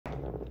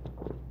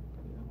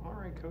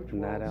Coach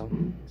Night Wells, out.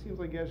 it seems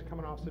like you guys are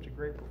coming off such a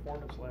great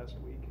performance last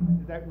week.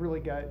 Did that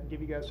really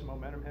give you guys some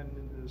momentum heading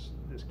into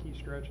this key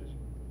stretch as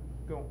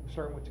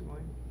starting with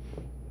Tulane?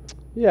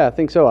 Yeah, I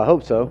think so. I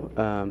hope so.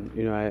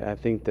 I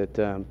think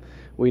that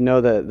we know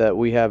that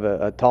we have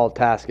a tall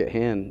task at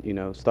hand,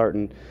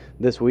 starting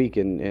this week.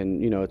 And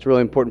it's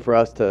really important for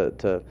us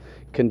to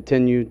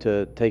continue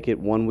to take it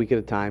 1 week at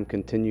a time,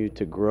 continue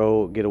to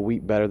grow, get a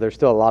week better. There's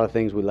still a lot of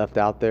things we left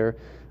out there.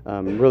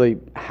 I'm really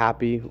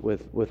happy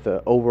with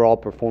the overall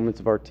performance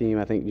of our team.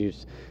 I think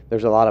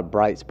there's a lot of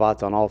bright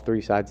spots on all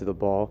three sides of the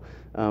ball,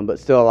 but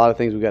still a lot of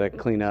things we got to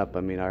clean up.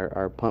 I mean,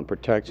 our punt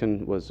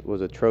protection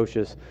was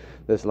atrocious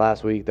this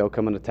last week. They'll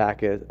come and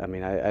attack it. I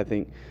mean, I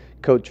think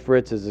Coach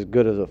Fritz is as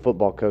good as a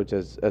football coach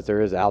as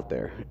there is out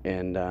there,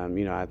 and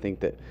I think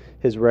that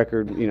his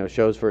record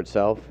shows for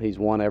itself. He's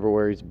won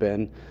everywhere he's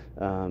been,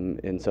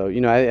 and so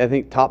I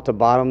think top to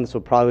bottom this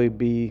will probably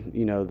be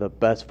the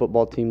best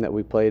football team that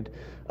we played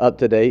up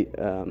to date.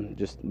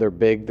 Just they're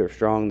big, they're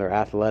strong, they're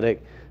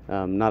athletic.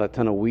 Not a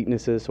ton of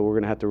weaknesses, so we're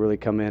going to have to really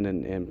come in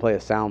and play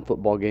a sound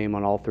football game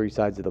on all three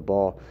sides of the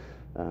ball.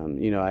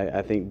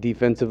 I think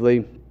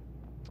defensively,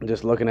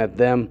 just looking at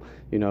them,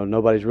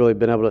 nobody's really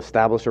been able to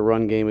establish a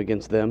run game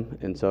against them,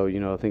 and so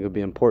I think it'll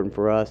be important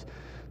for us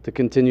to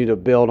continue to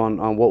build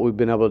on what we've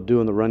been able to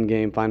do in the run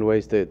game, find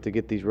ways to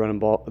get these running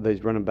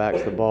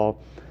backs the ball.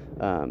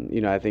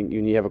 I think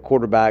when you have a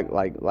quarterback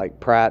like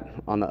Pratt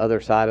on the other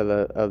side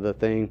of the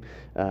thing,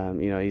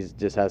 he's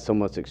just has so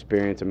much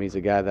experience. I mean, he's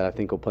a guy that I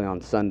think will play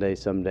on Sunday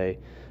someday.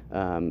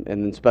 And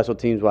then special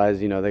teams wise,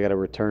 they got a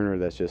returner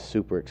that's just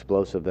super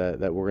explosive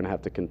that we're going to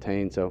have to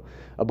contain. So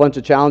a bunch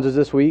of challenges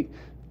this week.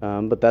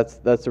 But that's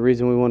the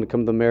reason we want to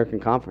come to the American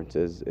Conference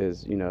is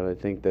I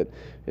think that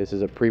this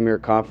is a premier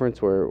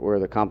conference where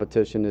the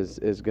competition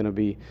is going to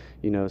be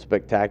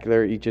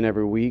spectacular each and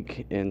every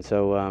week, and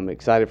so I'm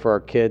excited for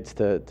our kids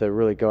to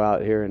really go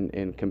out here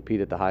and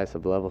compete at the highest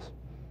of levels.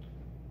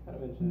 Kind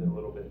of mentioned it a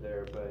little bit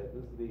there, but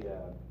this is the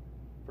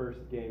first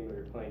game where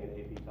you're playing an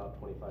AP top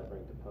 25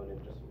 ranked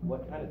opponent. Just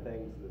what kind of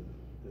things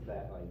does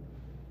that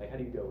like how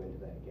do you go into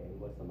that game?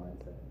 What's the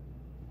mindset?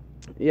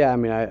 Yeah, I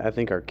mean, I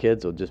think our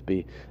kids will just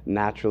be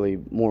naturally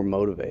more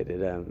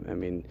motivated. I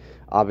mean,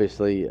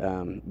 obviously,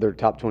 they're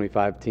top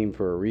 25 team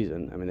for a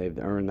reason. I mean, they've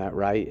earned that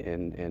right,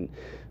 and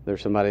they're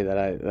somebody that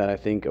I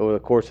think over the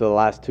course of the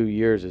last 2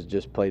 years has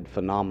just played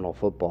phenomenal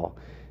football.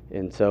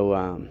 And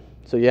so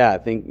yeah, I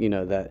think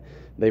that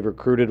they've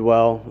recruited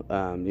well.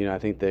 I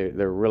think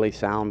they're really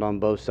sound on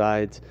both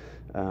sides.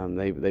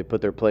 They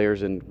put their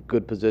players in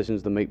good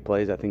positions to make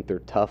plays. I think they're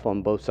tough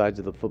on both sides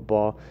of the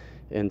football,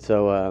 and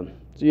so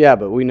yeah,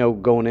 but we know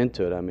going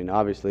into it, I mean,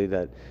 obviously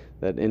that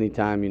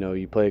anytime,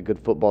 you play a good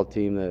football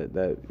team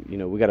that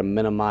we got to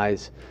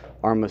minimize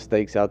our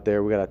mistakes out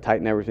there. We got to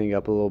tighten everything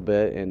up a little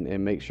bit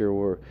and make sure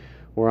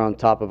we're on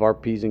top of our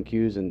P's and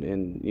Q's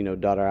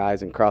and dot our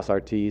I's and cross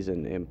our T's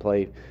and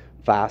play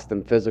fast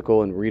and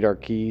physical and read our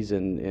keys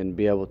and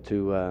be able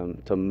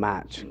to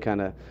match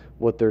kind of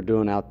what they're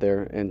doing out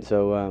there. And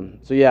so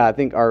yeah, I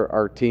think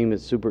our team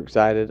is super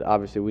excited.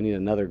 Obviously, we need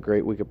another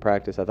great week of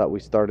practice. I thought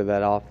we started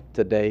that off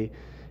today.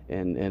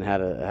 And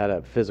had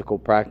a physical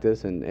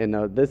practice, and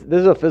this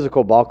is a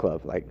physical ball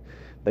club. Like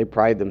they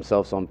pride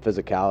themselves on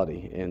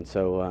physicality, and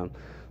so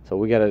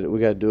we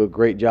gotta do a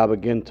great job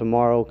again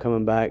tomorrow,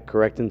 coming back,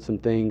 correcting some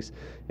things,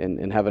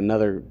 and have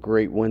another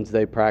great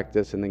Wednesday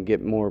practice, and then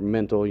get more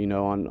mental,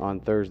 on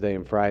Thursday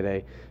and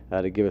Friday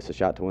to give us a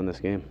shot to win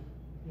this game.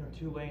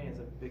 Tulane is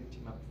a big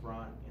team up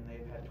front, and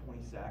they've had 20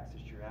 sacks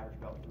this year, average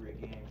about 3 a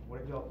game.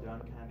 What have y'all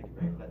done kind of to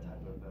get ready for that type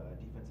of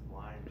defensive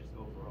line, and just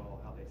overall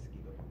how they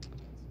scheme up on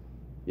defense?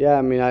 Yeah,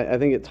 I mean, I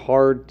think it's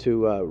hard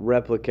to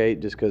replicate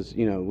just because,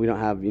 we don't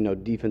have,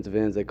 defensive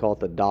ends. They call it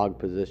the dog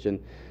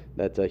position.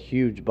 That's a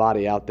huge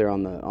body out there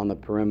on the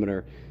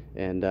perimeter.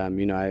 And,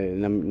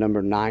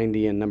 number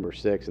 90 and number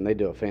 6, and they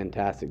do a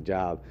fantastic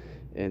job.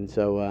 And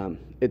so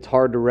it's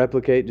hard to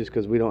replicate just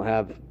because we don't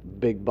have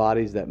big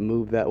bodies that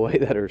move that way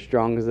that are as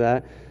strong as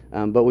that.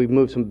 But we've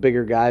moved some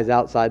bigger guys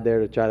outside there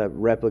to try to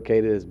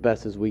replicate it as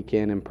best as we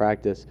can in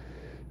practice.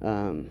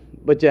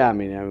 But yeah, I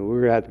mean,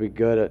 we're gonna have to be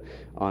good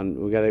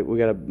we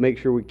gotta make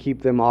sure we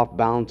keep them off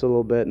balance a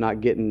little bit, not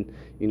getting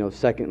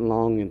second and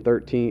long and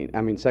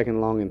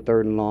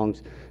third and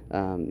longs,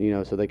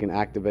 so they can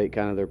activate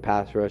kind of their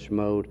pass rush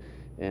mode,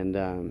 and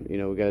we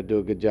got to do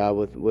a good job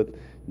with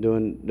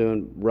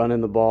doing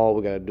running the ball.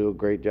 We got to do a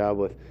great job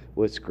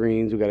with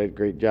screens. We got a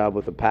great job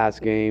with the pass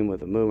game,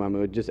 with the move. I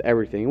mean, with just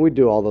everything. We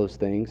do all those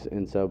things,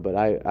 and so, but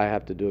I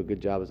have to do a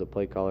good job as a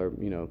play caller,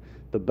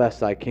 the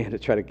best I can to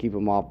try to keep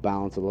them off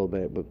balance a little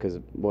bit because,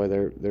 boy,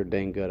 they're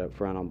dang good up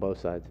front on both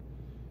sides.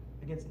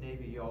 Against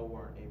Navy, y'all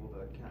weren't able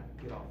to kind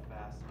of get off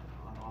fast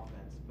on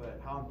offense,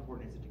 but how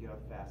important is it to get off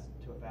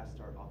to a fast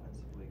start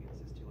offensively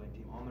against this Tulane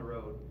team on the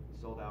road,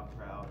 sold out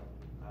crowd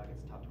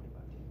against a top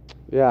 25 team?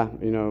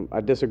 Yeah,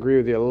 I disagree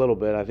with you a little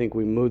bit. I think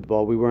we moved the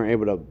ball. We weren't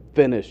able to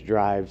finish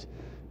drives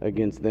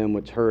against them,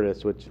 which hurt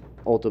us, which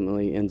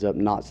ultimately ends up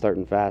not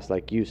starting fast,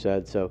 like you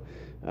said. So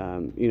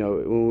You know,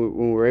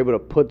 when we're able to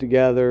put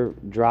together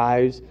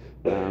drives,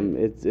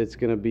 it's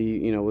going to be,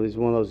 you know, it's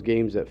one of those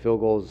games that field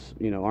goals,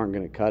 you know, aren't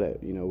going to cut it.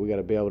 You know, we got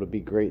to be able to be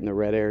great in the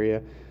red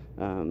area.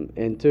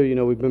 And two, you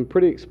know, we've been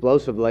pretty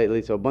explosive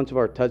lately, so a bunch of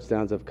our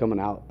touchdowns have come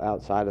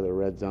outside of the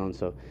red zone.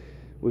 So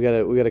we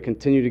gotta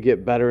continue to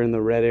get better in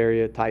the red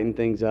area, tighten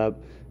things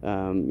up.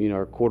 You know,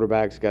 our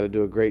quarterback's got to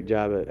do a great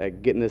job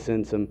at getting us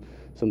in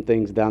some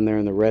things down there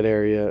in the red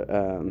area.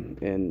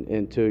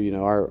 And two, you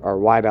know, our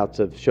wideouts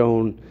have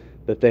shown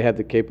that they have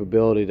the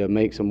capability to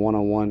make some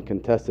one-on-one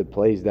contested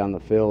plays down the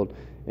field.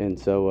 And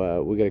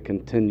so we got to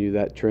continue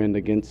that trend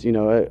against, you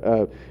know,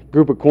 a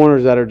group of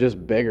corners that are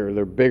just bigger.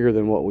 They're bigger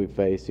than what we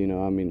face. You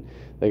know, I mean,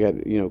 they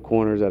got, you know,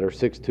 corners that are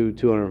 6'2",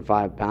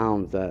 205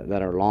 pounds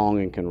that are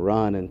long and can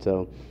run. And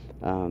so,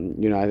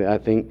 you know, I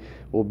think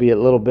we'll be a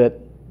little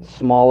bit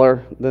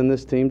smaller than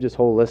this team just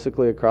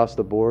holistically across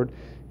the board.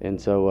 And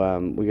so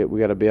we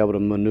got to be able to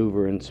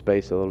maneuver in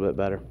space a little bit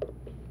better.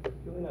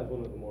 Tulane has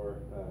one of the more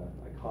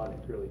iconic,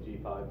 really,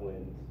 G5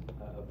 wins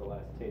of the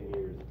last 10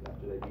 years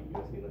after they beat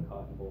USC in the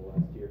Cotton Bowl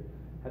last year.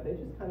 Have they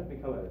just kind of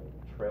become a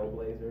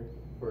trailblazer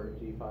for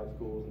G5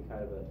 schools and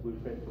kind of a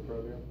blueprint for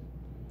programs?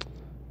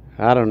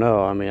 I don't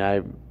know. I mean,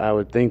 I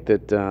would think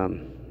that,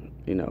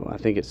 you know, I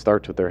think it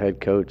starts with their head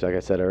coach. Like I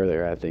said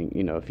earlier, I think,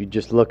 you know, if you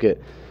just look at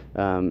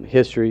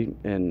history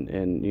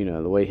and you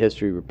know, the way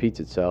history repeats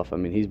itself. I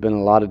mean, he's been in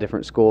a lot of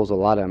different schools,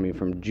 I mean,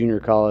 from junior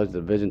college,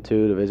 Division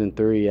II, Division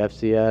III,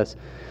 FCS,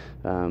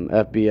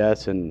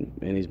 FBS, and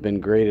he's been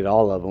great at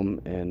all of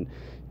them. And,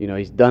 you know,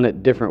 he's done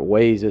it different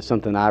ways. It's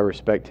something I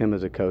respect him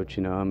as a coach.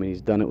 You know, I mean,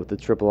 he's done it with the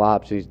triple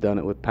option. He's done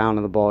it with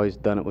pounding the ball. He's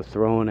done it with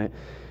throwing it.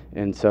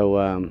 And so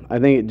I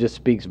think it just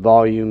speaks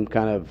volume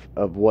kind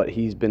of what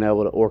he's been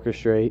able to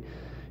orchestrate.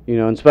 You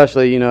know, and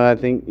especially, you know, I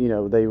think, you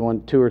know, they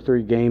won 2 or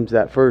 3 games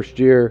that first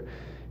year,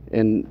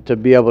 and to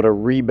be able to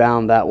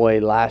rebound that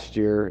way last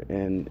year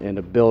and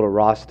to build a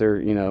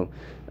roster, you know,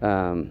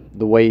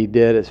 the way he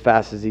did as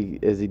fast as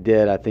he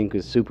did, I think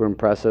was super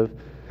impressive.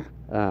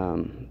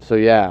 So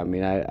yeah, I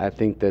mean, I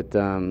think that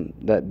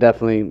that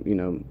definitely, you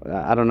know,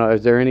 I don't know,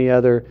 is there any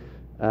other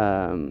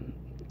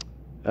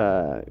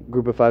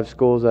group of 5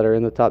 schools that are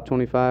in the top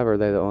 25, or are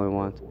they the only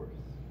ones?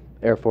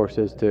 Air Force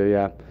is too,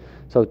 yeah.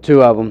 So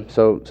 2 of them.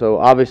 So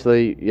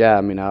obviously, yeah,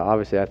 I mean,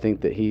 obviously I think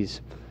that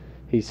he's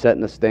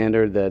setting a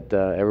standard that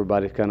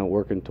everybody's kind of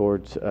working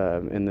towards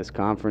in this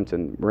conference,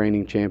 and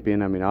reigning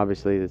champion. I mean,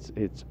 obviously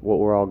it's what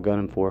we're all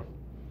gunning for.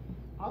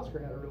 Oscar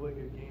had a really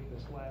good game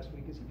this last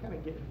week. Is he kind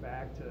of getting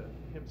back to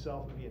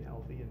himself and being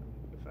healthy and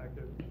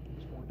effective at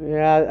this point?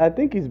 Yeah, I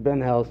think he's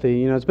been healthy.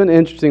 You know, it's been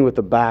interesting with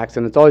the backs,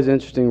 and it's always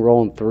interesting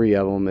rolling 3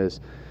 of them. Is,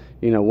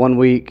 you know, one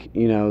week,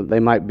 you know, they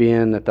might be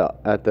in at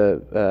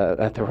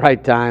the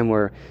right time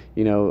where,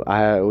 you know,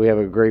 we have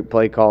a great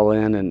play call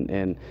in,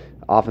 and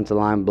offensive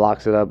line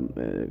blocks it up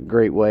a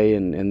great way,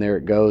 and there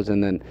it goes.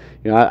 And then,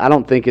 you know, I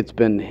don't think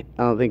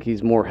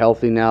he's more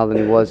healthy now than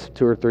he was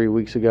 2 or 3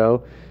 weeks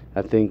ago.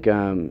 I think,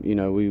 you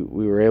know, we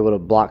were able to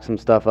block some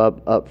stuff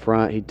up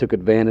front. He took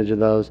advantage of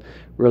those.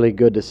 Really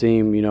good to see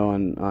him, you know,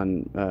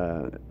 on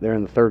there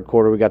in the third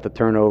quarter. We got the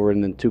turnover,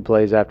 and then 2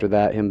 plays after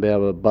that, him be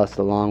able to bust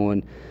a long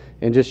one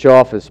and just show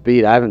off his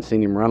speed. I haven't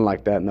seen him run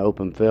like that in the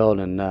open field,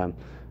 and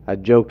I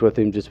joked with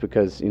him just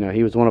because, you know,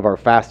 he was one of our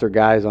faster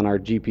guys on our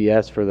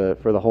GPS for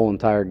the whole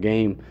entire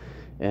game.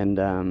 And,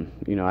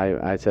 you know,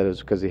 I said it was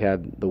because he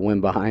had the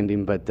wind behind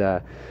him. But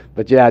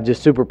yeah,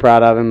 just super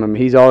proud of him. I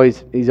mean, he's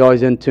always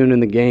in tune in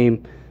the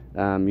game.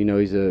 You know,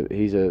 he's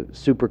a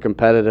super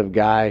competitive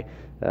guy.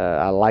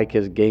 I like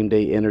his game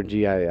day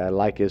energy. I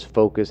like his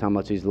focus, how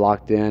much he's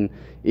locked in,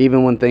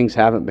 even when things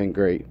haven't been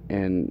great.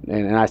 And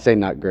I say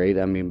not great,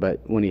 I mean, but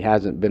when he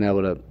hasn't been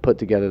able to put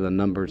together the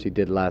numbers he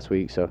did last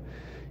week. So,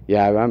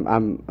 yeah,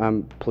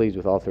 I'm pleased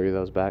with all 3 of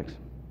those backs.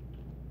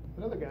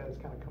 Another guy that's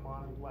kind of come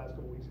on in the last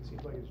couple weeks, it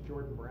seems like, is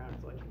Jordan Brown.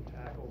 He's like 2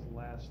 tackles the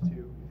last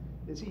 2.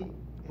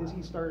 Has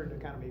he started to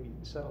kind of maybe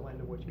settle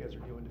into what you guys are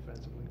doing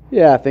defensively?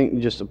 Yeah, I think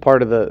just a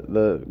part of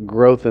the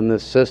growth in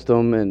this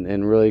system,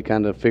 and really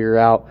kind of figure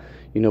out,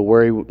 you know,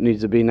 where he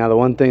needs to be. Now, the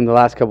one thing the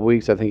last couple of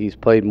weeks, I think he's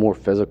played more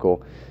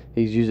physical.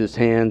 He's used his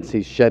hands,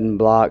 he's shedding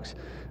blocks,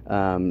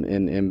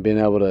 and been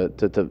able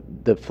to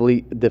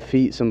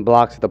defeat some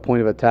blocks at the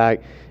point of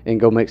attack and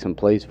go make some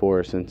plays for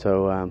us. And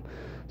so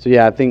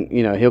yeah, I think,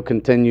 you know, he'll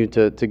continue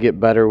to get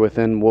better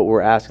within what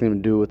we're asking him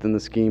to do within the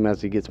scheme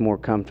as he gets more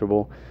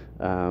comfortable.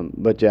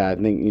 But yeah, I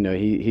think, you know,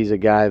 he's a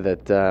guy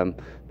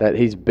that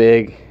he's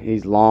big,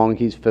 he's long,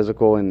 he's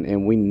physical,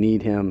 and we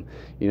need him,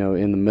 you know,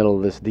 in the middle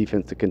of this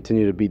defense to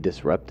continue to be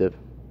disruptive.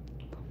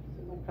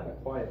 Kind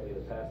of quietly, the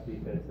pass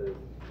defense is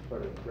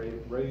sort of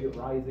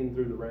rising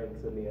through the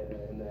ranks in the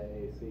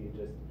AAC.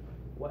 Just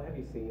what have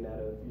you seen out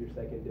of your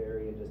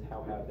secondary, and just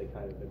how have they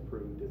kind of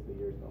improved as the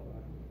years go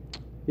by?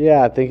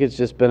 Yeah, I think it's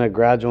just been a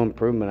gradual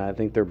improvement. I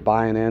think they're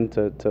buying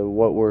into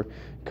what we're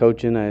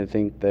coaching. I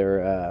think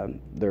their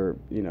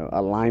you know,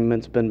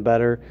 alignment's been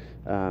better.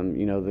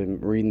 You know, them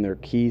reading their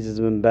keys has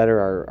been better.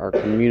 Our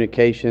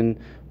communication,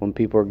 when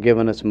people are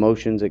giving us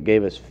motions, it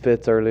gave us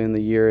fits early in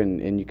the year,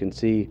 and you can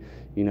see,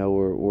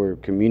 we're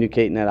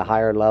communicating at a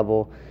higher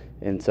level.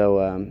 And so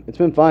it's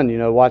been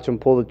fun, watch them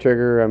pull the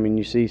trigger. I mean,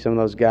 you see some of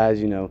those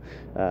guys,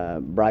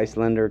 Bryce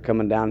Linder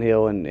coming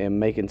downhill and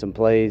making some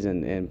plays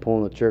and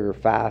pulling the trigger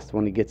fast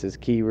when he gets his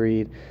key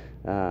read.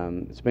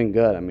 It's been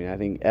good. I mean, I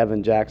think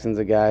Evan Jackson's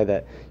a guy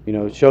that,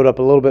 showed up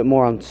a little bit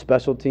more on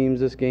special teams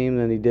this game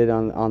than he did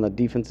on the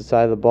defensive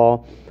side of the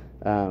ball.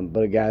 But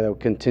a guy that will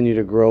continue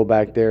to grow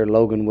back there.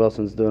 Logan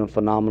Wilson's doing a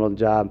phenomenal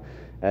job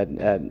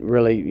at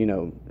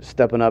really,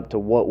 stepping up to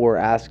what we're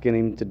asking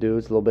him to do.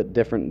 It's a little bit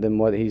different than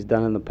what he's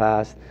done in the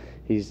past.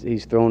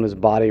 He's thrown his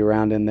body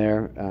around in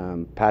there.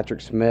 Patrick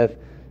Smith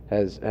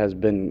has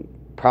been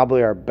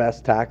probably our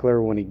best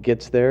tackler when he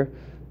gets there.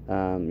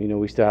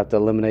 We still have to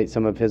eliminate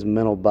some of his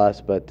mental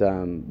bust, but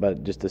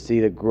just to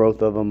see the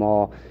growth of them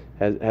all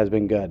has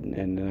been good.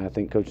 And I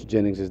think Coach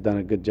Jennings has done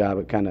a good job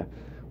at kind of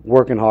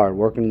working hard,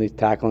 working these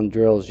tackling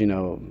drills,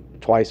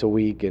 twice a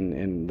week,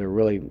 and they're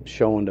really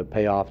showing to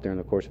pay off during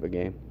the course of a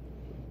game.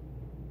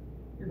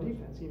 Your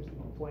defense seems to be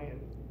playing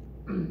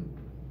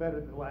better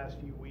than the last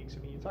few weeks.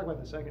 I mean, you talk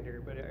about the secondary,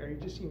 but are you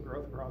just seeing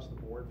growth across the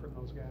board from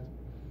those guys?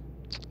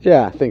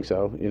 Yeah, I think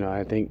so.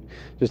 I think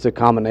just a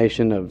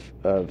combination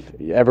of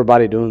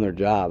everybody doing their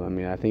job. I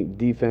mean, I think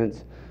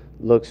defense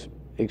looks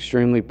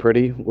extremely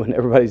pretty when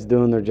everybody's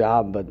doing their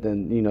job, but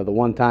then, the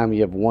one time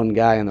you have one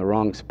guy in the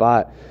wrong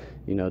spot,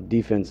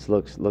 defense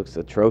looks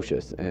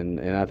atrocious. And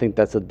I think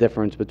that's the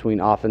difference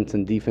between offense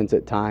and defense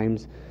at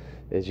times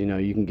is,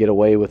 you can get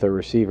away with a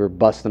receiver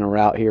busting a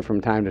route here from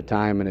time to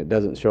time and it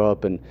doesn't show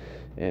up and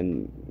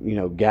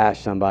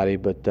gash somebody.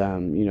 But,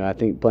 I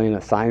think playing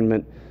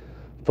assignment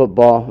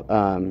football,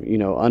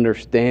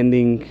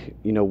 understanding,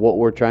 what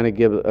we're trying to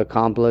get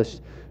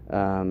accomplished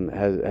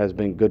has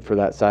been good for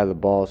that side of the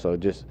ball. So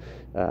just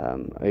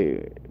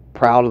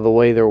proud of the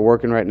way they're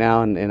working right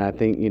now. And I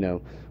think,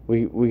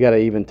 we got to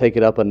even take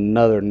it up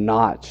another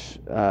notch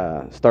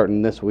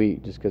starting this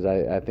week, just because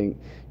I think,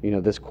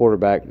 this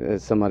quarterback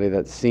is somebody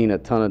that's seen a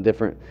ton of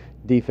different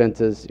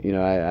defenses.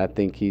 I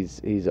think he's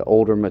an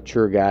older,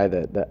 mature guy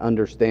that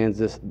understands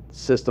this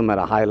system at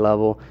a high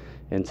level.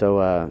 And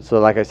so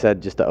like I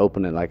said, just to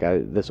open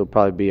it, this will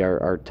probably be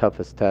our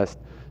toughest test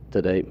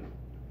to date.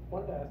 I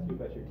wanted to ask you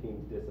about your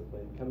team's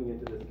discipline. Coming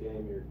into this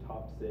game, you're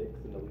top 6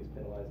 in the least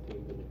penalized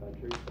teams in the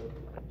country. So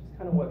just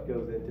kind of what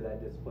goes into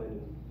that discipline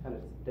and kind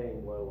of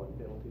staying low on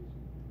penalties.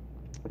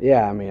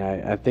 Yeah, I mean,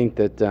 I think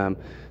that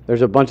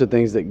there's a bunch of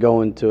things that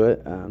go into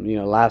it.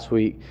 Last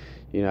week,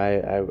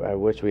 I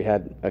wish we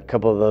had a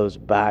couple of those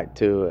back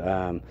too.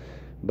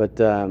 But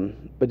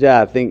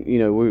yeah, I think,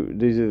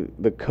 these are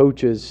the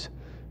coaches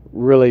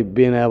really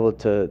being able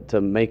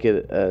to make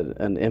it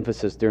an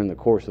emphasis during the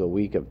course of the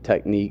week of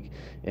technique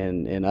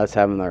and us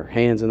having our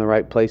hands in the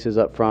right places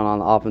up front on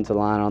the offensive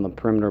line, on the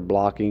perimeter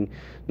blocking,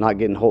 not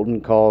getting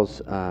holding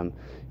calls.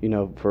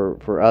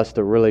 For us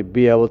to really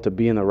be able to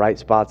be in the right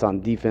spots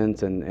on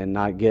defense and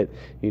not get,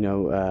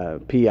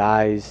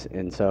 PIs.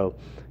 And so,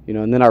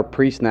 and then our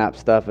pre-snap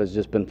stuff has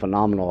just been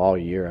phenomenal all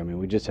year. I mean,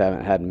 we just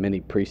haven't had many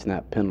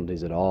pre-snap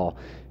penalties at all.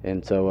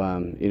 And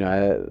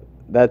so,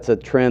 that's a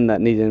trend that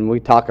needs, and we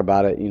talk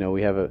about it.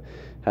 We have a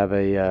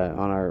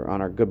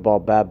on our good ball,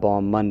 bad ball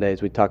on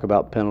Mondays. We talk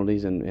about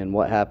penalties and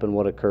what happened,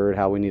 what occurred,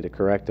 how we need to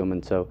correct them.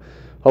 And so,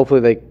 hopefully,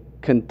 they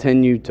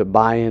continue to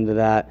buy into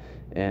that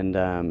and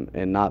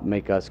not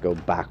make us go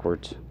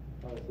backwards.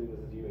 Honestly, this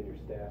is you and your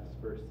staff's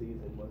first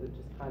season. Was it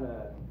just kind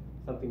of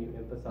something you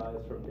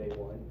emphasized from day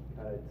one,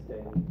 kind of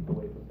staying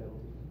away from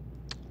penalties?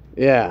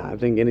 Yeah, I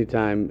think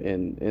anytime,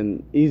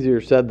 and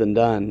easier said than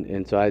done.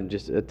 And so I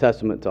just a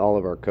testament to all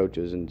of our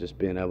coaches and just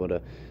being able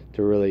to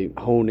really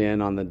hone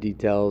in on the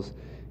details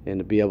and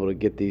to be able to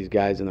get these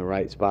guys in the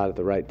right spot at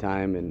the right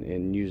time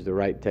and use the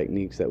right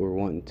techniques that we're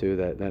wanting to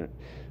that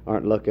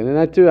aren't looking. And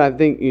that too, I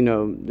think,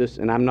 this,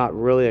 and I'm not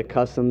really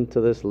accustomed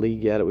to this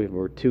league yet.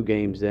 We're 2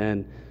 games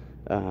in.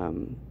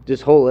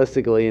 Just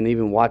holistically, and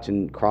even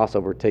watching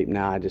crossover tape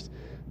now,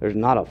 there's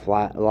not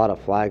a lot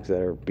of flags that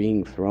are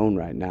being thrown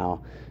right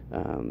now.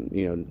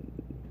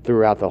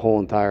 Throughout the whole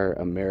entire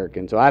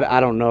American. So I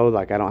don't know,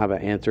 I don't have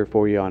an answer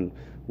for you on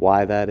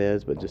why that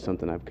is, but just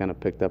something I've kind of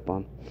picked up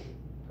on.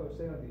 Coach,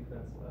 staying on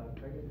defense,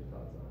 can I get your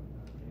thoughts on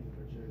Nathan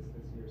Richards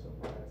this year so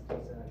far? It's 2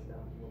 sacks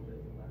down a little bit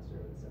from last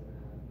year with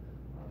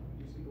 7.5.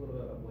 Could you speak a little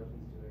bit about what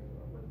he's doing,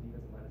 or what the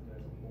defensive line is doing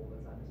as a whole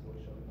that's not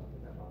necessarily showing up in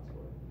that box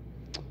score?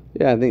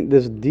 Yeah, I think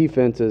this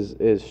defense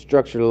is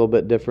structured a little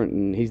bit different,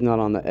 and he's not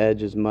on the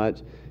edge as much.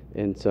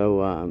 And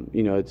so,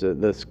 it's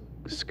the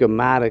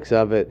schematics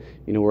of it,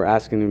 we're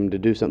asking him to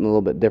do something a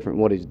little bit different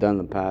than what he's done in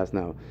the past.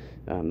 Now,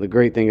 the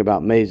great thing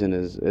about Mason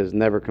is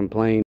never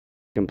complain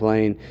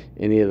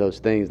any of those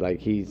things. Like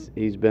he's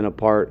been a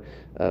part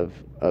of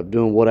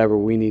doing whatever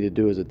we need to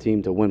do as a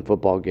team to win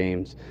football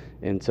games.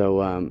 And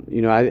so,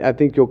 I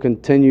think you'll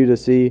continue to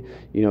see,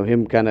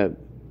 him kind of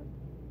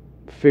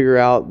figure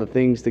out the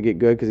things to get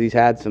good, because he's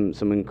had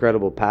some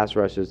incredible pass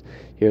rushes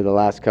here the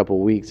last couple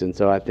of weeks. And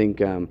so I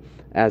think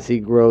as he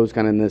grows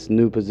kind of in this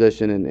new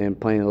position and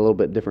playing a little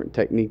bit different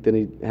technique than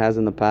he has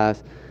in the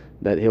past,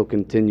 that he'll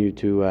continue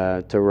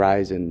to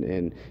rise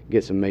and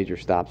get some major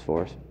stops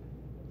for us.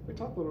 We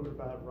talked a little bit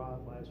about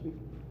Rod last week,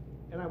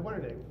 and I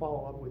wanted to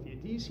follow up with you.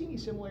 Do you see any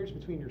similarities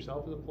between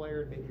yourself as a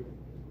player and maybe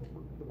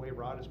the way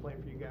Rod is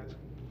playing for you guys?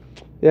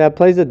 Yeah,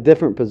 plays a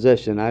different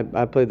position.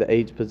 I played the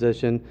H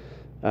position.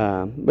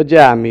 But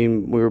yeah, I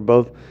mean, we were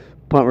both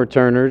punt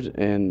returners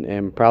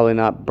and probably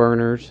not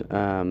burners,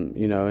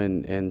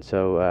 and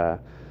so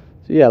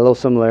yeah, a little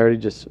similarity,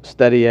 just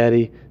steady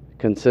Eddie,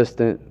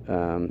 consistent.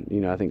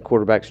 I think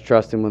quarterbacks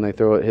trust him when they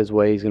throw it his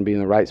way. He's going to be in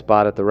the right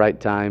spot at the right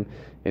time,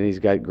 and he's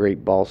got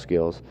great ball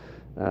skills.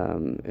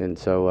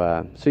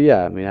 So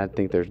yeah, I mean, I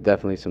think there's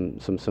definitely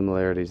some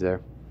similarities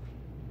there.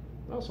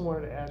 I also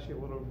wanted to ask you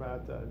a little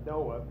about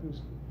Noah,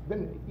 who's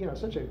been,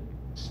 such a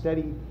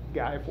steady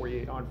guy for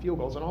you on field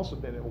goals and also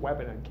been a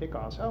weapon on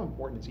kickoffs. How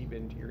important has he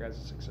been to your guys'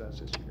 success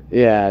this year?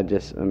 Yeah,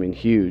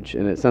 huge.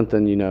 And it's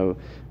something,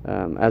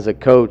 as a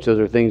coach, those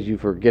are things you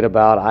forget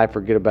about. I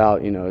forget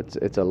about,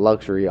 it's a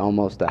luxury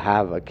almost to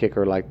have a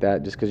kicker like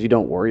that just because you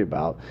don't worry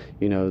about,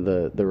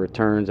 the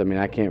returns. I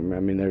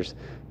mean, there's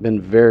been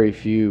very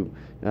few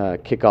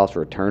kickoffs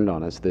returned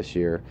on us this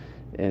year.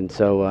 And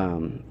so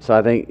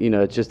I think,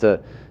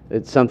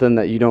 it's something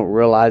that you don't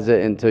realize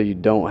it until you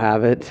don't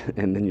have it,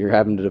 and then you're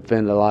having to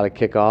defend a lot of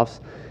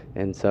kickoffs.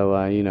 And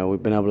so,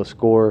 we've been able to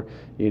score,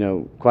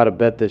 quite a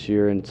bit this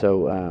year. And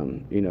so,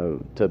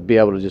 to be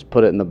able to just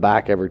put it in the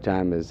back every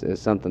time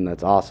is something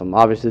that's awesome.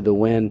 Obviously, the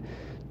wind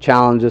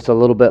challenged us a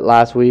little bit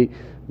last week,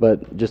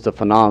 but just a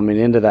phenomenon. I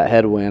mean, into that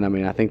headwind,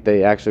 I think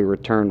they actually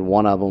returned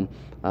one of them.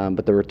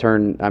 But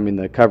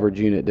the coverage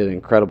unit did an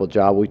incredible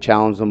job. We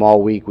challenged them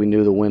all week. We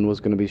knew the wind was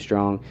going to be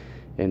strong.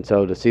 And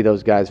so to see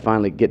those guys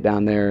finally get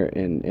down there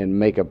and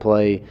make a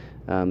play,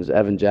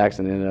 Evan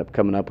Jackson ended up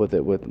coming up with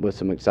it with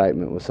some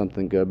excitement, was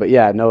something good. But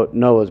yeah,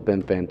 Noah's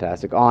been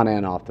fantastic on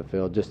and off the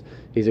field. Just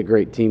he's a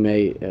great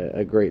teammate,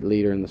 a great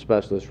leader in the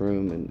specialist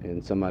room,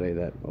 and somebody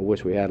that I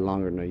wish we had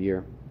longer than a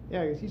year.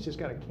 Yeah, because he's just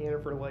got a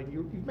cannon for a leg.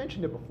 You've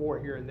mentioned it before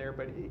here and there,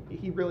 but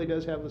he really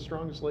does have the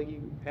strongest leg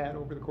you've had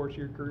over the course of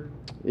your career.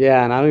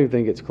 Yeah, and I don't even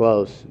think it's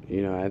close.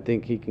 I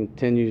think he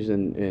continues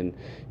and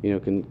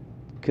can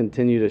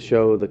continue to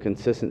show the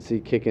consistency,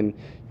 kicking,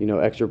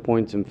 extra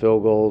points and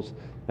field goals.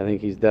 I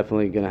think he's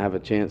definitely going to have a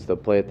chance to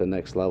play at the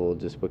next level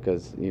just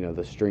because,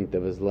 the strength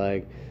of his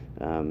leg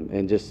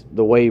and just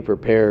the way he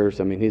prepares.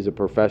 I mean, he's a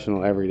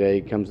professional every day.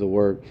 He comes to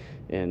work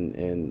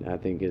and I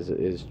think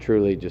is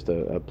truly just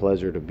a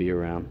pleasure to be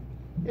around.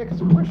 Yeah, because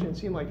the question, it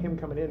seemed like him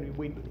coming in,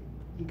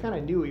 he kind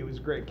of knew he was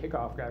a great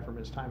kickoff guy from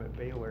his time at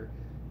Baylor.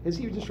 Has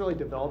he just really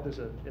developed as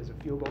a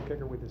field goal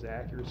kicker with his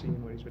accuracy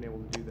and what he's been able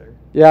to do there?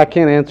 Yeah, I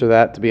can't answer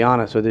that, to be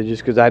honest with you,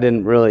 just because I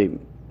didn't really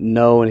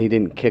know and he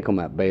didn't kick them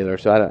at Baylor.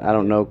 So I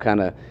don't know kind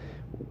of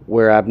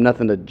where I have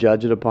nothing to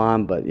judge it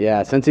upon. But,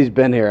 yeah, since he's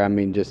been here,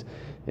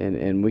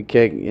 and we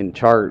kick and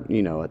chart,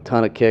 a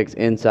ton of kicks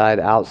inside,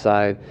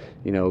 outside,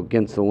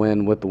 against the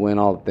wind, with the wind,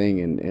 all the thing.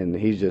 And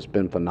he's just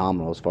been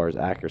phenomenal as far as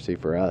accuracy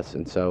for us.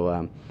 And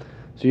so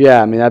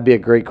yeah, that'd be a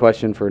great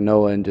question for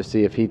Noah and just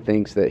see if he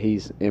thinks that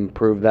he's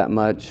improved that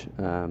much.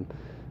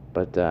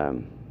 But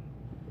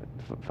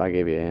if I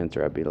gave you an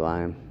answer, I'd be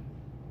lying.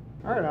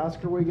 All right,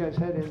 Oscar, what do you guys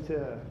head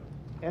into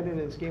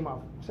this game off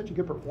such a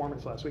good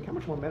performance last week? How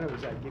much momentum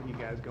does that give you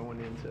guys going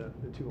into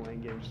the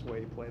Tulane game, just the way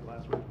you played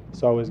last week?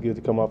 It's always good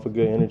to come off a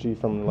good energy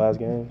from the last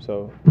game.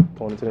 So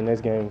going into the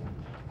next game,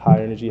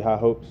 high energy, high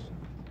hopes.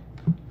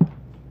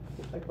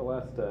 Like the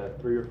last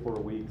 3 or 4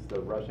 weeks,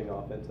 the rushing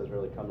offense has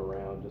really come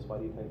around. Just why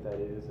do you think that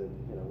is, and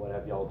what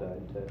have y'all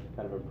done to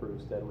kind of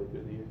improve steadily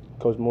through the year?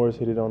 Coach Morris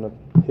hit it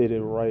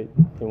right,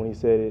 and when he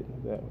said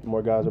it, that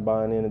more guys are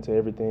buying into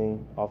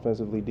everything,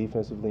 offensively,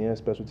 defensively, and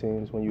special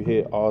teams. When you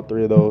hit all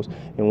 3 of those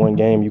in one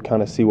game, you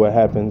kind of see what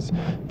happens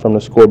from the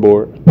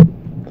scoreboard.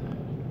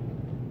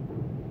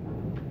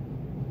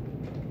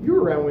 You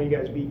were around when you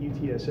guys beat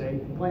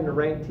UTSA, playing a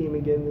ranked team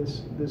again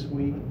this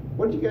week.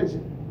 What did you guys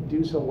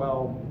do so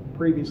well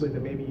previously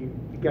that maybe you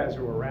guys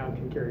who were around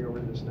can carry over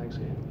to this next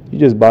game? You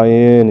just buy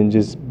in and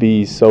just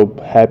be so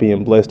happy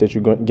and blessed that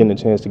you're getting a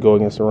chance to go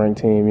against a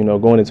ranked team.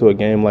 Going into a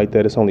game like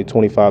that, it's only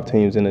 25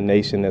 teams in the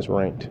nation that's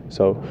ranked.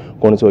 So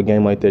going into a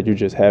game like that, you're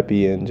just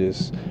happy and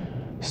just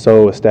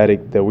so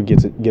ecstatic that we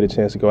get a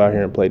chance to go out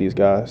here and play these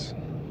guys.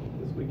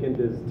 This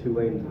weekend is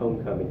Tulane's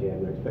homecoming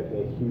game. They're expecting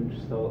a huge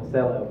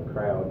sellout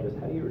crowd. Just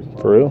how do you respond?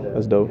 For real?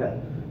 That's dope.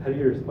 How do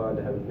you respond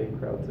to having big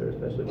crowds there,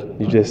 especially when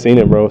you just seen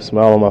it, bro?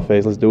 Smile on my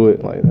face. Let's do it.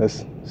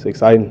 It's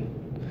exciting.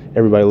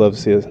 Everybody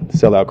loves to see a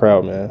sellout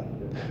crowd, man.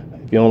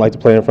 If you don't like to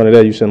play in front of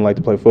that, you shouldn't like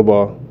to play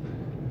football.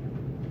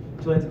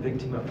 Tulane's a big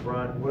team up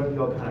front. What have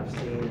y'all kind of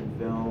seen in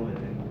film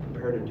and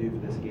prepared to do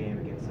for this game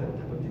against that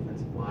type of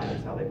defensive line?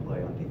 Just how they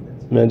play on defense?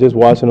 Man, just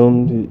watching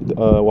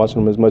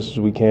them as much as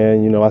we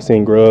can. I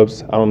seen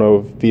Grubbs. I don't know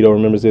if Vito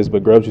remembers this,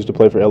 but Grubbs used to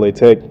play for LA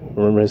Tech.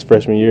 Remember his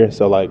freshman year?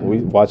 So, we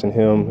watching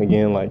him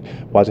again,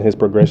 watching his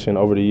progression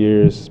over the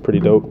years is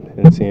pretty dope,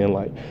 and seeing,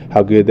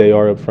 how good they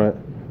are up front.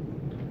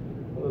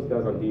 One of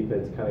those guys on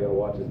defense kind of got to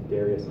watch is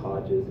Darius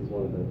Hodges. He's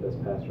one of the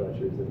best pass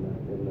rushers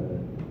in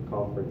the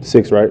conference.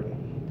 6, right?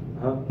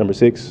 Huh? Number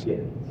 6? Yeah.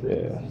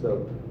 Yeah.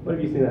 So what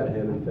have you seen out of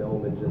him in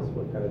film, and just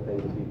what kind of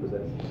things does he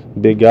possess?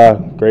 Big guy,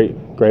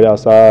 great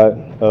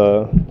outside,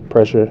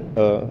 pressure.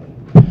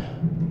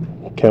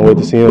 Can't wait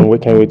to see him.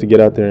 Can't wait to get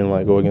out there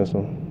and go against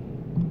him.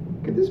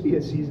 Could this be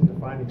a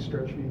season-defining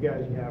stretch for you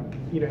guys?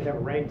 You have a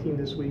ranked team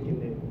this week,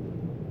 and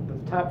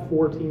the top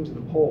 4 teams in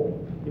the poll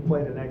you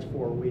play the next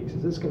 4 weeks.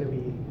 Is this going to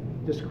be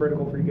just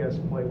critical for you guys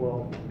to play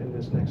well in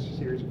this next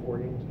series of 4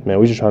 games? Man,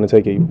 we're just trying to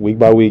take it week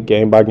by week,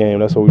 game by game.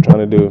 That's what we're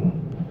trying to do.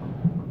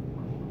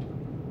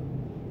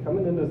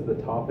 Coming in as the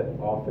top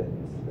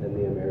offense in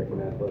the American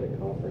Athletic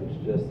Conference,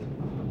 just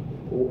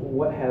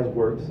what has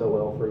worked so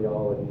well for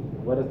y'all,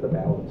 and what has the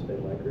balance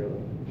been like, really?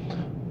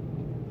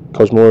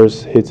 Coach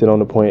Morris hits it on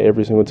the point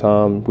every single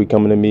time we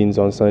come into meetings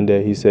on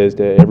Sunday. He says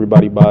that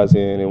everybody buys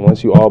in, and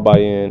once you all buy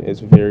in,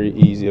 it's very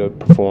easy to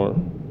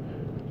perform.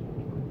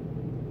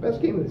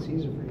 Best game of the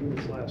season for you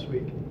this last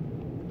week.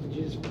 Did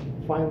you just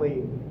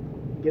finally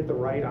get the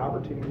right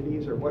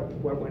opportunities, or what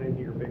went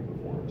into your big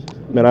performance?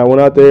 Man, I went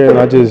out there and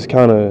I just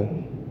kind of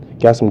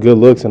got some good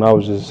looks, and I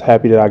was just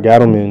happy that I got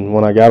them. And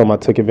when I got them, I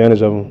took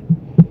advantage of them.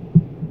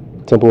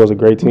 Temple was a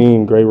great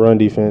team, great run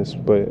defense,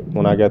 but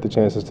when I got the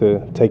chances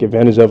to take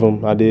advantage of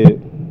them, I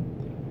did.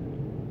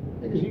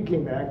 Because you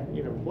came back,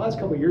 the last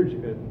couple of years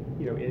you've been,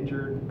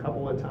 injured a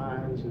couple of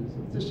times. Has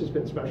this just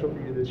been special for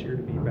you this year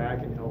to be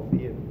back and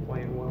healthy and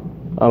playing well?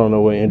 I don't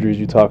know what injuries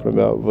you're talking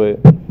about, but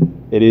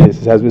it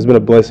is. It's been a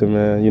blessing,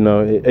 man.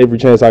 Every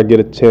chance I get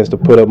a chance to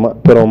put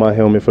on my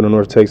helmet for the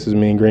North Texas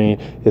Mean Green,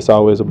 it's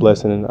always a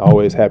blessing, and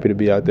always happy to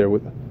be out there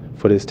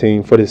for this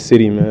team, for this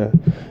city, man.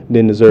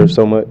 Didn't deserve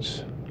so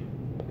much.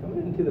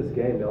 Into this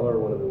game, y'all are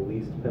one of the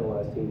least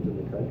penalized teams in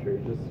the country.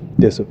 Just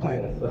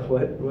Discipline. Yeah, so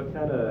what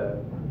kind of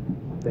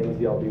things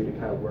do y'all do to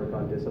kind of work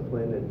on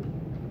discipline and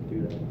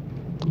do that?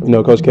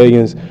 Coach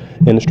Kagan's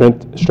and the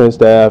strength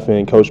staff,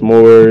 and Coach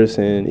Morris,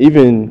 and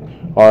even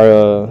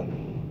our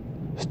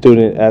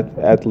student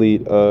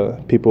athlete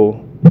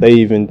people, they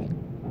even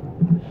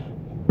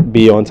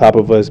be on top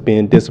of us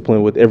being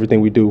disciplined with everything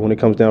we do when it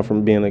comes down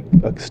from being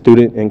a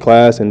student in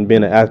class and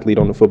being an athlete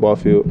on the football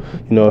field.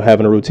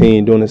 Having a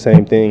routine, doing the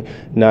same thing,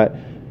 not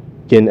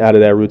getting out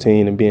of that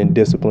routine, and being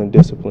disciplined.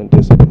 That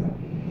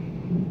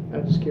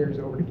just carries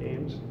over to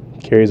games.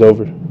 Carries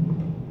over. I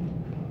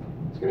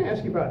was going to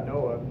ask you about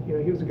Noah.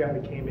 He was a guy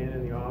that came in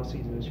the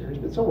offseason this year. He's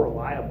been so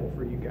reliable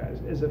for you guys.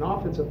 As an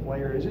offensive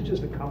player, is it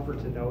just a comfort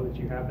to know that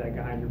you have that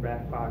guy in your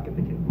back pocket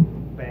that can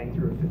bang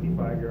through a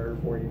 55-yarder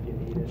for you if you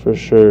need it? For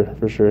sure.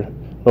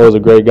 Noah's a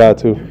great guy,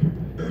 too.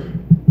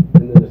 And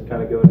then just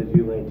kind of going to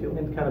Tulane.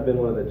 Tulane's kind of been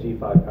one of the G5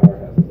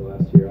 powerhouses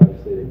last year.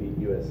 Obviously, they beat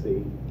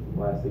USC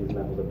last season.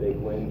 That was a big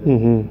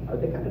win. Are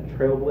they kind of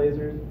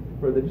trailblazers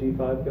for the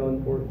G5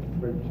 going forward?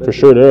 For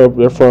sure,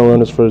 they're front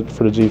runners for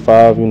the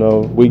G5.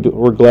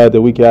 We're glad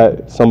that we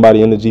got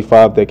somebody in the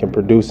G5 that can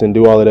produce and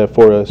do all of that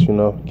for us.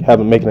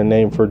 Making a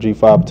name for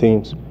G5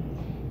 teams.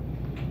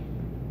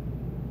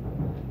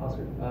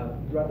 Oscar,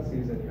 throughout the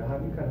season, how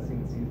have you kind of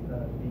seen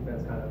the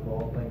defense kind of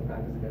evolve playing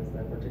practice against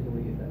them,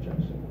 particularly in that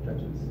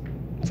trenches?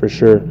 For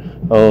sure,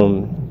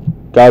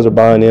 guys are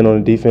buying in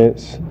on the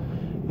defense,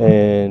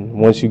 and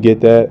once you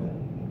get that,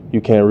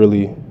 you can't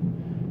really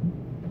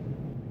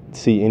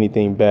see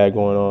anything bad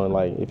going on.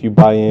 Like, if you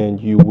buy in,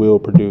 you will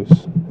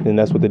produce, and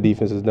that's what the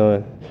defense has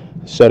done.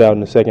 Shutout in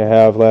the second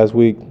half last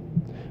week,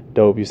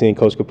 dope. You seen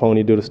Coach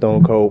Capone do the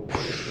Stone Cold.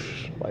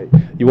 Like,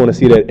 you want to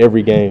see that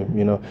every game,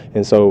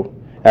 And so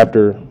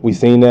after we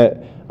seen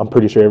that, I'm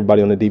pretty sure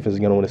everybody on the defense is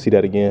going to want to see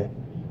that again.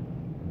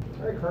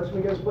 All right, Carson,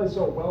 you guys played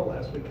so well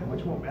last week. How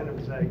much momentum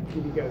does that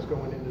give you guys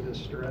going into this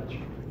stretch?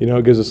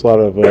 It gives us a lot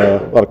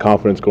of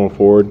confidence going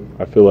forward.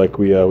 I feel like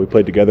we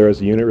played together as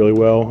a unit really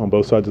well on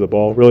both sides of the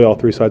ball, really all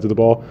 3 sides of the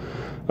ball.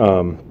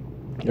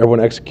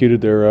 Everyone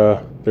executed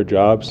their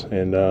jobs,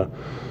 and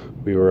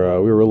we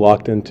were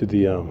locked into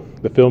the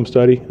film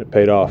study, and it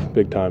paid off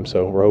big time.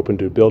 So we're hoping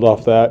to build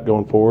off that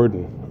going forward,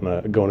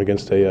 and going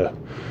against a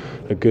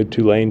good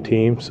Tulane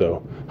team.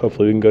 So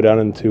hopefully we can go down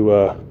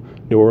into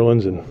New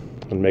Orleans and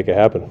make it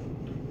happen.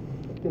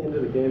 At the end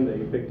of the game, that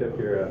you picked up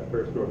your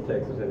first North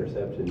Texas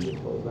interception.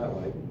 What was that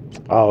like?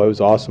 Oh, it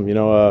was awesome. I'd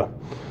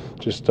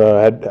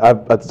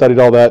studied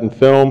all that in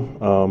film,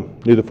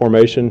 knew the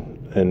formation,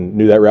 and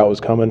knew that route was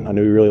coming. I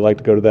knew he really liked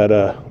to go to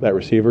that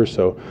receiver,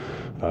 so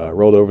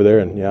rolled over there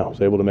and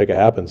was able to make it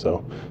happen.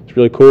 So it's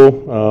really cool.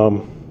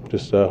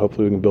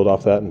 Hopefully we can build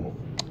off that and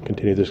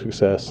continue the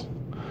success.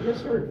 You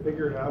guys started to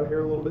figure it out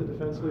here a little bit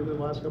defensively the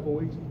last couple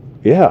of weeks?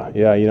 Yeah.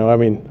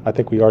 I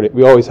think we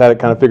always had it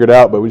kind of figured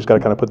out, but we just got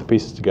to kind of put the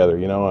pieces together.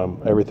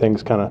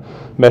 Everything's kind of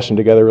meshing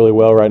together really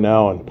well right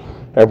now, and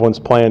everyone's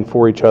playing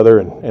for each other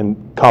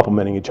and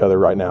complementing each other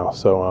right now.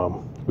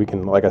 So we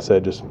can, like I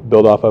said, just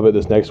build off of it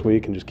this next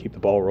week and just keep the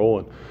ball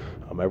rolling.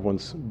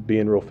 Everyone's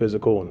being real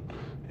physical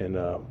and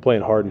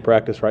playing hard in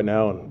practice right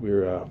now, and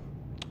we're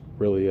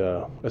really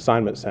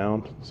assignment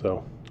sound.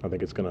 So I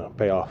think it's going to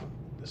pay off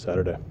this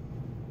Saturday.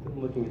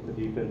 Looking at the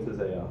defense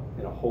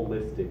in a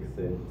holistic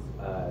sense,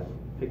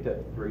 picked up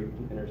 3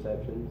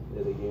 interceptions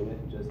as a unit.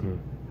 Just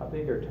how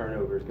big are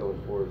turnovers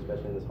going forward,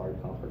 especially in this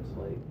hard conference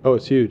slate? Oh,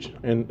 it's huge,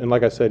 and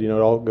like I said, it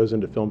all goes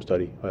into film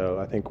study.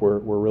 I think we're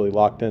really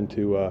locked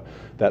into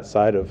that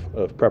side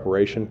of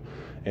preparation,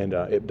 and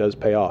it does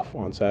pay off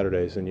on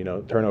Saturdays. And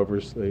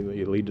turnovers they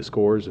lead to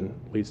scores and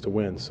leads to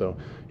wins. So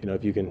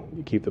if you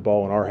can keep the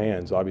ball in our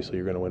hands, obviously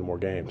you're going to win more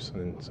games.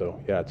 And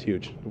so yeah, it's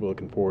huge. We're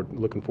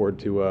looking forward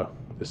to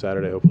this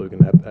Saturday. Hopefully we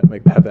can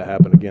have that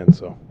happen again.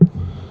 So.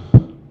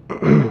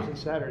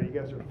 Saturday, you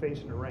guys are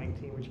facing a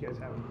ranked team, which you guys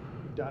haven't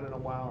done in a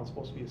while. It's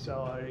supposed to be a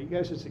sellout. Are you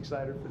guys just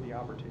excited for the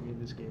opportunity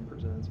this game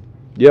presents?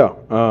 Yeah.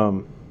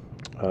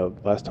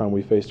 Last time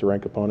we faced a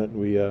ranked opponent,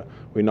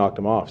 we knocked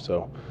them off.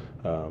 So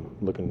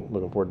looking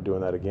forward to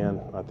doing that again.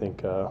 I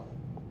think the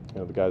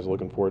guys are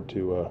looking forward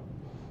to,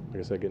 like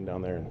I said, getting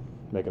down there and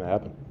making it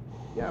happen.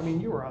 Yeah, I mean,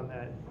 you were on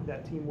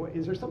that team.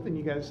 Is there something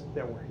you guys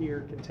that were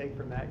here can take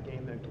from that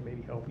game that can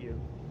maybe help you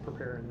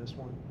prepare in this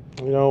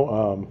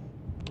one?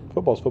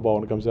 Football's football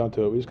when it comes down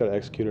to it. We just got to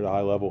execute at a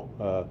high level.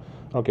 I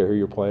don't care who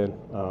you're playing.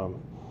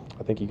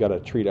 I think you got to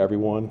treat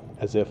everyone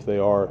as if they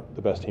are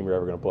the best team you're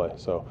ever going to play.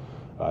 So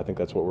I think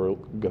that's what we're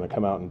going to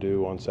come out and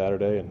do on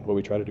Saturday, and what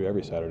we try to do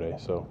every Saturday.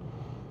 So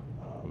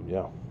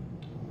yeah.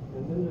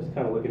 And then just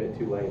kind of looking at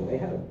Tulane, they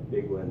had a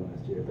big win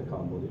last year at the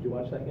Combo. Did you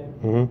watch that game?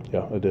 Mm-hmm.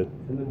 Yeah, I did.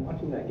 And then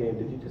watching that game,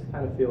 did you just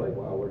kind of feel like,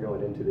 wow, we're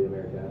going into the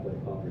American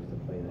Athletic Conference to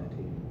play that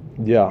team?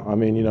 Yeah, I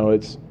mean,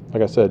 it's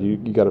like I said, you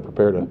got to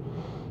prepare to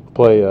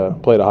play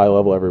at a high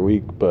level every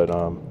week, but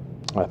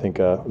I think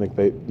you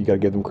got to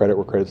give them credit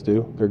where credit's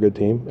due. They're a good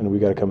team, and we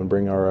got to come and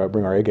bring our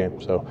A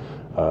game. So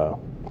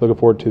looking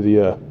forward to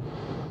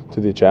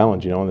the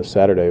challenge. On this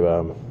Saturday,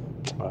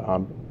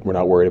 we're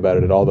not worried about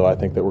it at all. Though I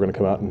think that we're going to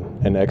come out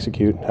and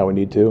execute how we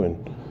need to,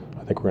 and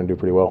I think we're going to do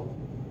pretty well.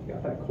 You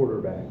got that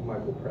quarterback,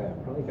 Michael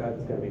Pratt, probably a guy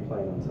that's going to be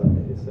playing on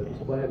Sundays. So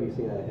just what have you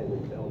seen out of him,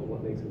 and tell me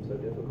what makes him so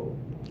difficult?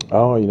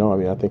 Oh,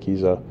 I think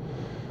he's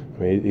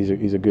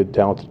a good,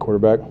 talented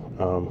quarterback.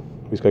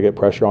 We just got to get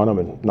pressure on him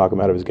and knock him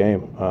out of his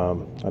game.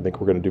 I think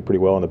we're going to do pretty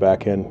well in the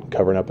back end,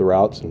 covering up the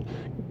routes and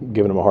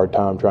giving him a hard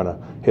time trying to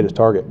hit his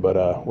target. But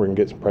we're going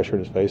to get some pressure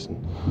in his face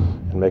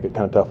and make it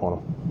kind of tough on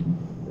him.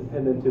 And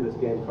heading into this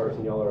game,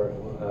 Carson, y'all are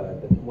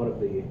one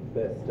of the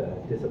best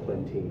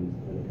disciplined teams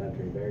in the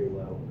country. Very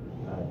low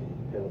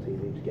penalties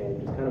each game.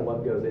 Just kind of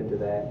what goes into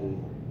that,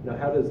 and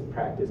how does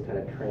practice kind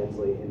of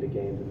translate into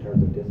games in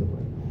terms of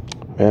discipline?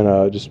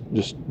 And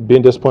just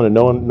being disciplined and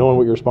knowing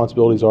what your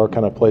responsibilities are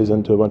kind of plays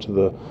into a bunch of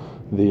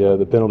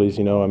the penalties.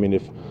 I mean,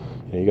 if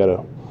you got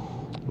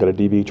a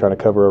DB trying to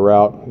cover a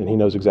route and he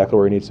knows exactly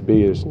where he needs to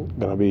be, there's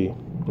going to be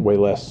way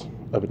less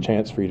of a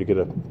chance for you to get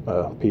a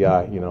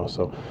PI.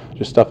 So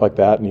just stuff like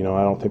that. And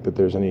I don't think that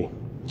there's anything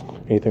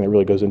that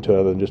really goes into it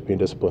other than just being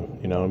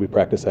disciplined. And we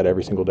practice that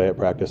every single day at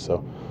practice,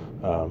 so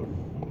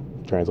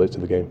translates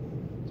to the game.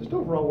 Just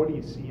overall, what do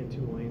you see in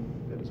Tulane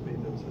that has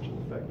made them such an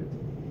effective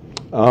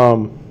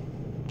team?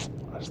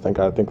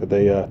 I think that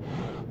they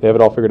have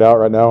it all figured out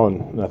right now,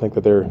 and I think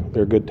that they're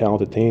a good,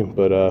 talented team.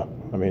 But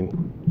I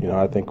mean,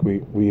 I think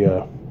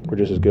we're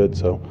just as good.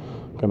 So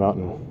come out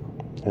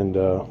and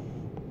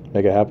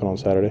make it happen on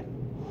Saturday.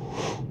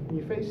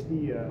 You face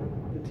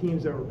the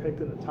teams that were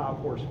picked in the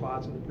top 4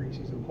 spots in the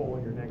preseason poll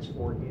in your next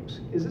 4 games.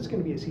 Is this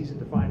going to be a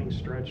season-defining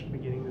stretch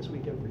beginning this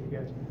weekend for you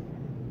guys?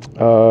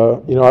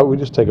 We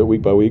just take it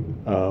week by week.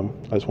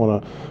 We just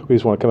want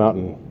to come out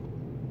and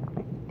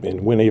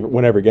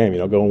win every game.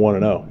 Going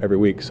 1-0 every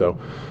week. So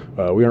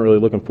we aren't really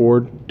looking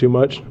forward too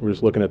much. We're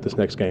just looking at this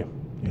next game.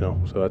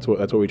 So that's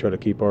what we try to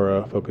keep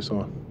our focus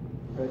on.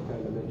 Fred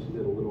kind of mentioned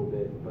it a little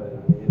bit, but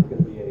I mean, it's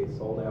going to be a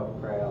sold-out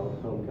crowd,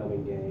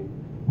 homecoming game.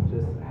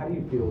 Just how do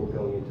you feel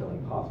going into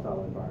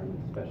hostile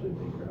environments, especially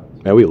big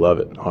crowds? Man, we love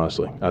it,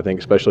 honestly. I think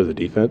especially the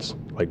defense,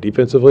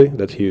 defensively,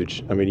 that's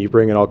huge. I mean, you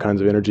bring in all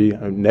kinds of energy,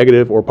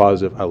 negative or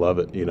positive. I love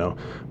it. We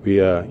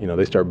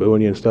they start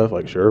booing you and stuff.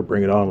 Sure,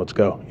 bring it on, let's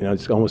go.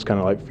 It's almost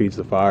kind of feeds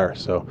the fire.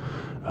 So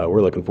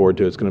we're looking forward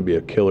to it. It's going to be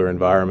a killer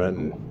environment,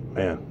 and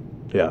man,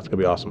 yeah, it's going to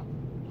be awesome.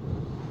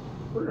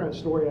 We're going to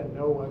story on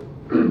Noah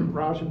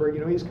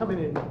Rauschenberg. He's come in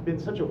and been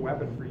such a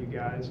weapon for you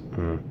guys.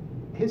 Mm-hmm.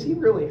 Has he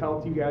really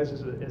helped you guys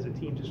as a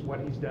team, just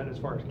what he's done as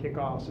far as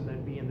kickoffs and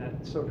then being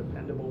that so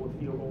dependable with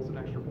field goals and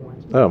extra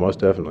points? Oh, most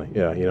definitely.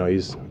 Yeah,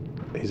 he's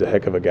a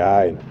heck of a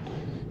guy and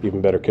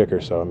even better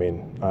kicker. So, I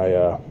mean,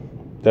 I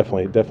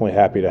definitely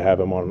happy to have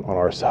him on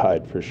our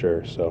side for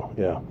sure. So,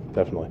 yeah,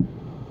 definitely.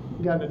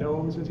 You gotten to know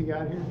him since he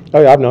got here?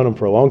 Oh, yeah, I've known him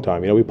for a long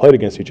time. We played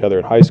against each other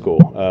in high school.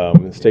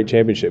 In the state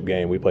championship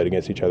game, we played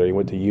against each other. He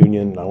went to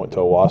Union, I went to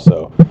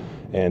Owasso,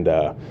 and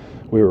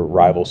we were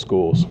rival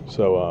schools.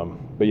 So,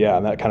 but yeah,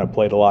 and that kind of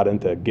played a lot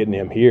into getting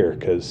him here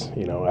because,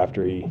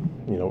 after he,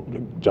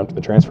 jumped in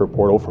the transfer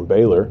portal from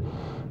Baylor,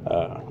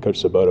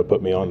 Coach Sabota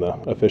put me on the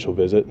official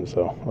visit, and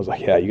so I was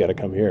like, yeah, you got to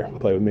come here and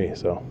play with me.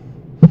 So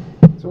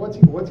what's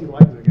he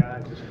like as a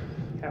guy? Just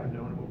haven't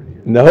known him over the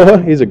years.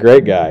 Noah, he's a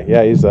great guy.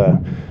 Yeah, he's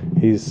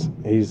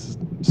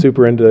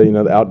super into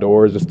the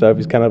outdoors and stuff.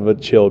 He's kind of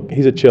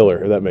he's a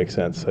chiller, if that makes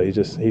sense. So he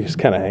just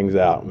kind of hangs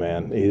out,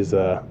 man.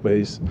 But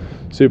he's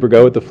super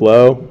go with the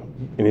flow,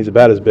 and he's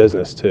about his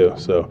business too.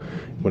 So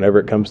whenever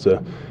it comes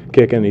to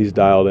kicking, he's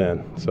dialed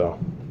in. So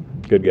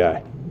good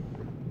guy.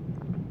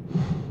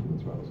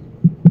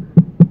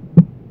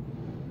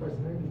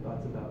 Carson, any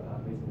thoughts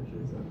about Mason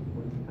Richards and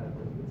what does he kind of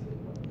bring to the team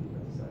on the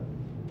defensive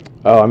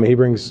side? Oh, I mean, he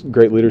brings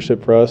great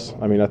leadership for us.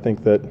 I mean, I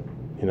think that,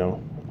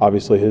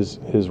 obviously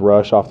his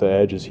rush off the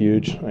edge is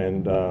huge,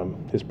 and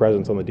his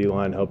presence on the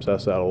D-line helps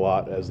us out a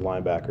lot as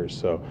linebackers.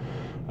 So,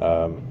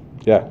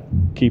 yeah,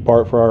 key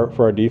part for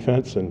our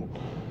defense and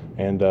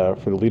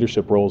for the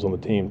leadership roles on the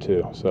team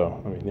too.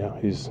 So, I mean, yeah,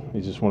 he's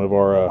just one of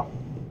our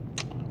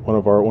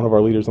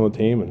leaders on the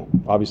team,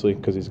 and obviously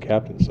because he's a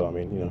captain. So, I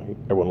mean,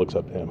 everyone looks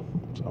up to him.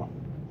 So.